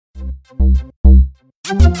Hello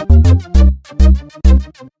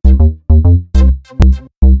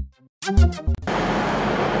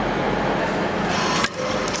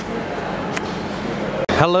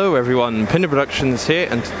everyone, Pinder Productions here,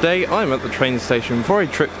 and today I'm at the train station for a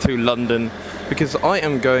trip to London because I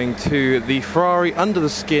am going to the Ferrari Under the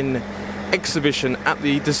Skin exhibition at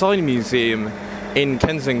the Design Museum in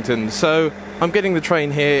Kensington. So I'm getting the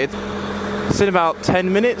train here. It's in about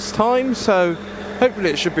 10 minutes time, so hopefully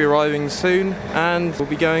it should be arriving soon, and we'll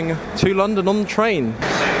be going to London on the train.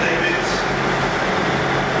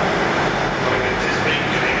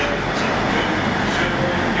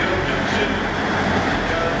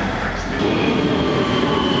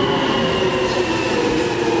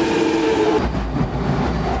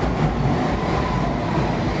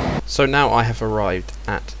 So now I have arrived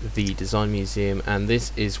at the Design Museum, and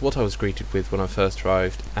this is what I was greeted with when I first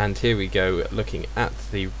arrived, and here we go looking at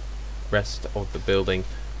the rest of the building.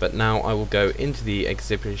 But now I will go into the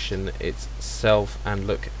exhibition itself and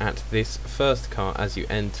look at this first car as you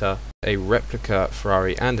enter, a replica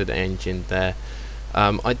Ferrari and an engine there.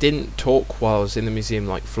 I didn't talk while I was in the museum,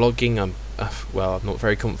 like vlogging. I'm not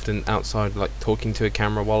very confident outside, like talking to a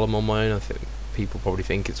camera while I'm on my own. I think people probably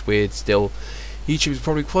think it's weird still. YouTube is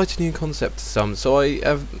probably quite a new concept to some, so I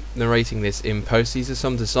am narrating this in post. These are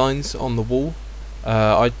some designs on the wall.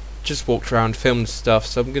 I just walked around, filmed stuff,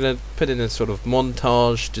 so I'm going to put in a sort of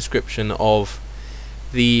montage description of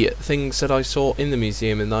the things that I saw in the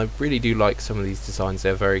museum, and I really do like some of these designs.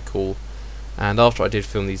 They're very cool. And after I did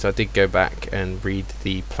film these, I did go back and read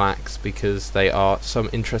the plaques, because they are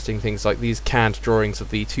some interesting things, like these canned drawings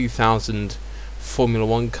of the 2000 Formula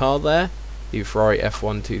 1 car there. The Ferrari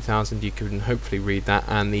F1 2000, you can hopefully read that,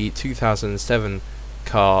 and the 2007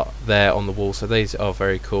 car there on the wall, so these are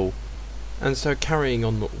very cool. And so carrying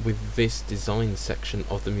on with this design section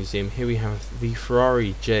of the museum, here we have the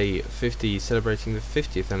Ferrari J50 celebrating the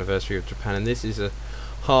 50th anniversary of Japan, and this is a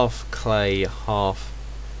half clay, half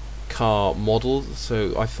car model,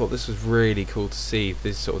 so I thought this was really cool to see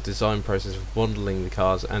this sort of design process of modelling the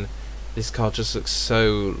cars. And this car just looks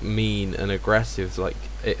so mean and aggressive, like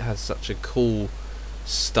it has such a cool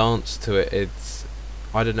stance to it.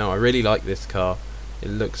 I don't know, I really like this car. It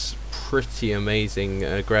looks pretty amazing,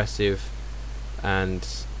 aggressive, and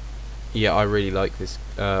yeah, I really like this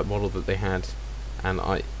model that they had, and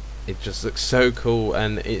it just looks so cool,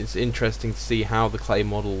 and it's interesting to see how the clay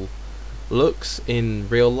model looks in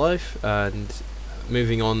real life. And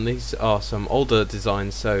moving on, these are some older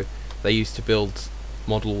designs, so they used to build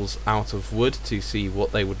models out of wood to see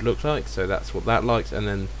what they would look like, so that's what that likes. And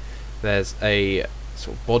then there's a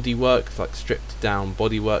sort of bodywork, like stripped down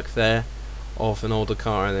bodywork there of an older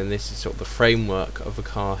car, and then this is sort of the framework of a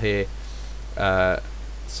car here.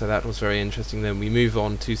 So that was very interesting. Then we move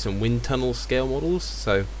on to some wind tunnel scale models,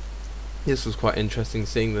 so this was quite interesting,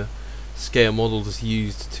 seeing the scale models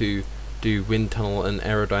used to do wind tunnel and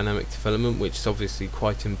aerodynamic development, which is obviously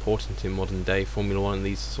quite important in modern day Formula 1, and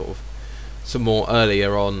these are sort of some more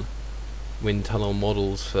earlier on wind tunnel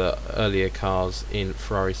models for earlier cars in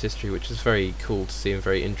Ferrari's history, which is very cool to see and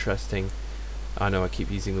very interesting. I know I keep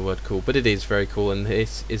using the word cool, but it is very cool. And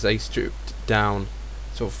this is a stripped down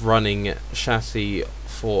sort of running chassis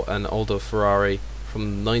for an older Ferrari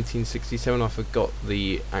from 1967. I forgot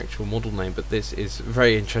the actual model name, but this is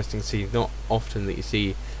very interesting to see. Not often that you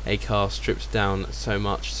see a car stripped down so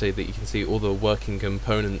much so that you can see all the working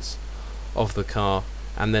components of the car.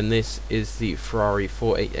 And then this is the Ferrari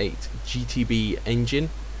 488 GTB engine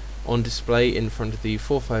on display in front of the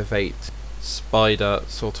 458 Spider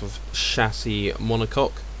sort of chassis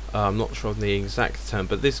monocoque. I'm not sure of the exact term,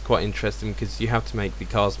 but this is quite interesting because you have to make the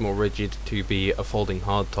cars more rigid to be a folding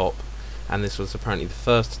hardtop, and this was apparently the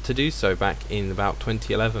first to do so back in about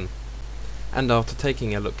 2011. And after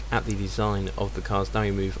taking a look at the design of the cars, now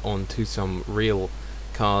we move on to some real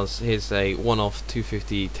cars. Here's a one-off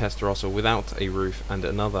 250 Testarossa without a roof, and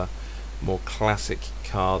another more classic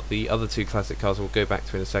car. The other two classic cars we'll go back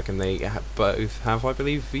to in a second. They both have, I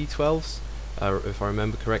believe, V12s, if I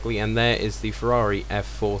remember correctly. And there is the Ferrari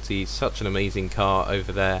F40, such an amazing car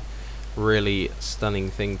over there, really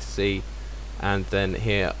stunning thing to see. And then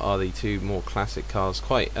here are the two more classic cars.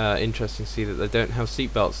 Quite interesting to see that they don't have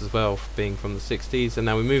seatbelts as well, being from the 60s. And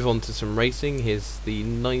now we move on to some racing. Here's the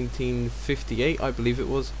 1958, I believe it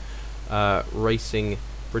was, racing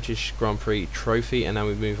British Grand Prix trophy. And now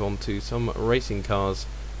we move on to some racing cars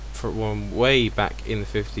from way back in the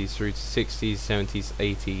 50s through to 60s, 70s,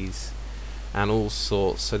 80s, and all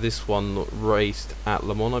sorts. So this one raced at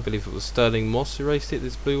Le Mans. I believe it was Sterling Moss who raced it,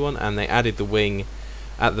 this blue one, and they added the wing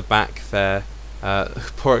at the back there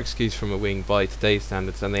Poor excuse from a wing by today's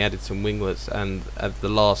standards, and they added some winglets and at the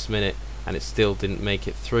last minute, and it still didn't make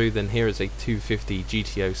it through. Then here is a 250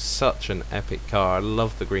 GTO, such an epic car. I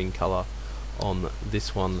love the green colour on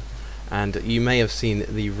this one. And you may have seen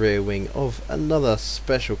the rear wing of another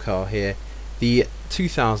special car here, the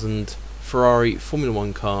 2000 Ferrari Formula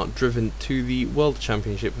 1 car driven to the World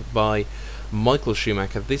Championship by Michael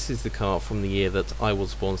Schumacher. This is the car from the year that I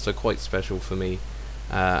was born, so quite special for me.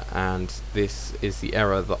 And this is the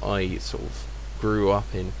era that I sort of grew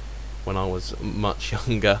up in when I was much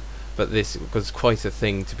younger, but this was quite a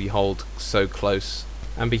thing to behold so close.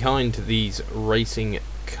 And behind these racing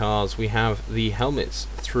cars we have the helmets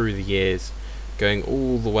through the years, going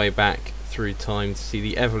all the way back through time to see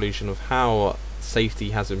the evolution of how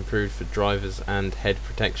safety has improved for drivers and head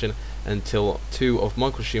protection, until two of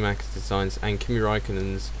Michael Schumacher's designs and Kimi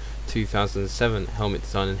Raikkonen's 2007 helmet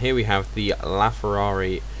design. And here we have the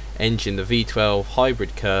LaFerrari engine, the V12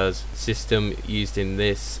 hybrid KERS system used in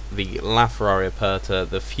this, the LaFerrari Aperta,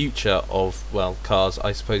 the future of, well, cars,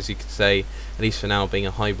 I suppose you could say, at least for now, being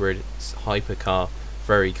a hybrid hypercar.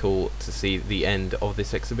 Very cool to see the end of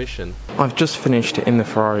this exhibition. I've just finished in the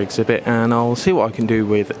Ferrari exhibit, and I'll see what I can do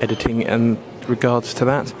with editing in regards to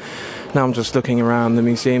that. Now I'm just looking around the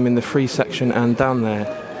museum in the free section, and down there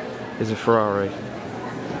is a Ferrari.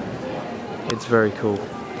 It's very cool.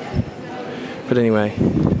 But anyway,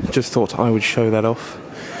 just thought I would show that off.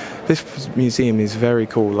 This museum is very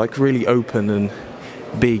cool, like really open and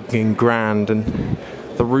big and grand, and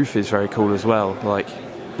the roof is very cool as well. Like,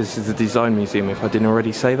 this is the design museum, if I didn't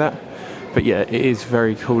already say that. But yeah, it is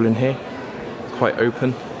very cool in here, quite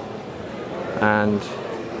open, and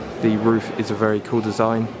the roof is a very cool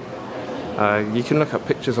design. You can look up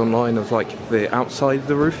pictures online of like the outside of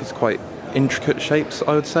the roof. It's quite intricate shapes,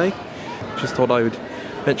 I would say. Just thought I would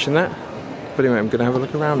mention that. But anyway, I'm going to have a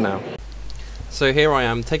look around now. So here I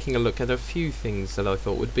am taking a look at a few things that I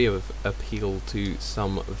thought would be of appeal to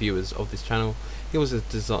some viewers of this channel. Here was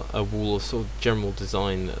a wall of sort of general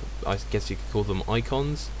design, I guess you could call them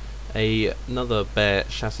icons, another bare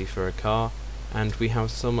chassis for a car, and we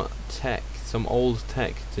have some tech, some old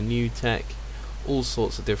tech to new tech, all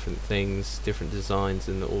sorts of different things, different designs,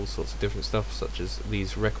 and all sorts of different stuff, such as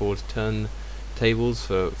these record turntables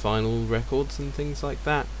for vinyl records and things like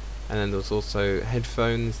that. And then there's also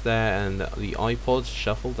headphones there, and the iPod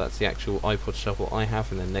Shuffle, that's the actual iPod Shuffle I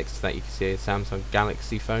have, and then next to that you can see a Samsung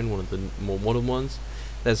Galaxy phone, one of the more modern ones.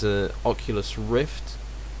 There's a Oculus Rift,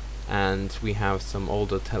 and we have some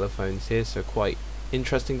older telephones here, so quite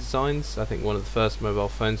interesting designs. I think one of the first mobile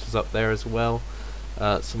phones was up there as well.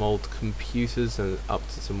 Some old computers, and up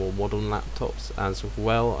to some more modern laptops as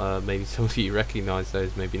well. Maybe some of you recognise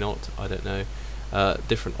those, maybe not, I don't know.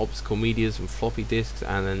 Different optical medias and floppy disks,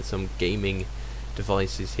 and then some gaming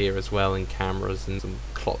devices here as well, and cameras and some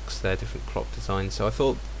clocks there, different clock designs. So I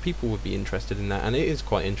thought people would be interested in that, and it is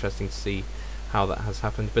quite interesting to see how that has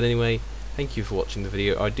happened. But anyway, thank you for watching the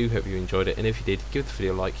video. I do hope you enjoyed it, and if you did, give the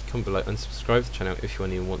video a like, comment below, and subscribe to the channel if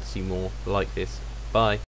you want to see more like this.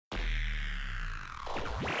 Bye.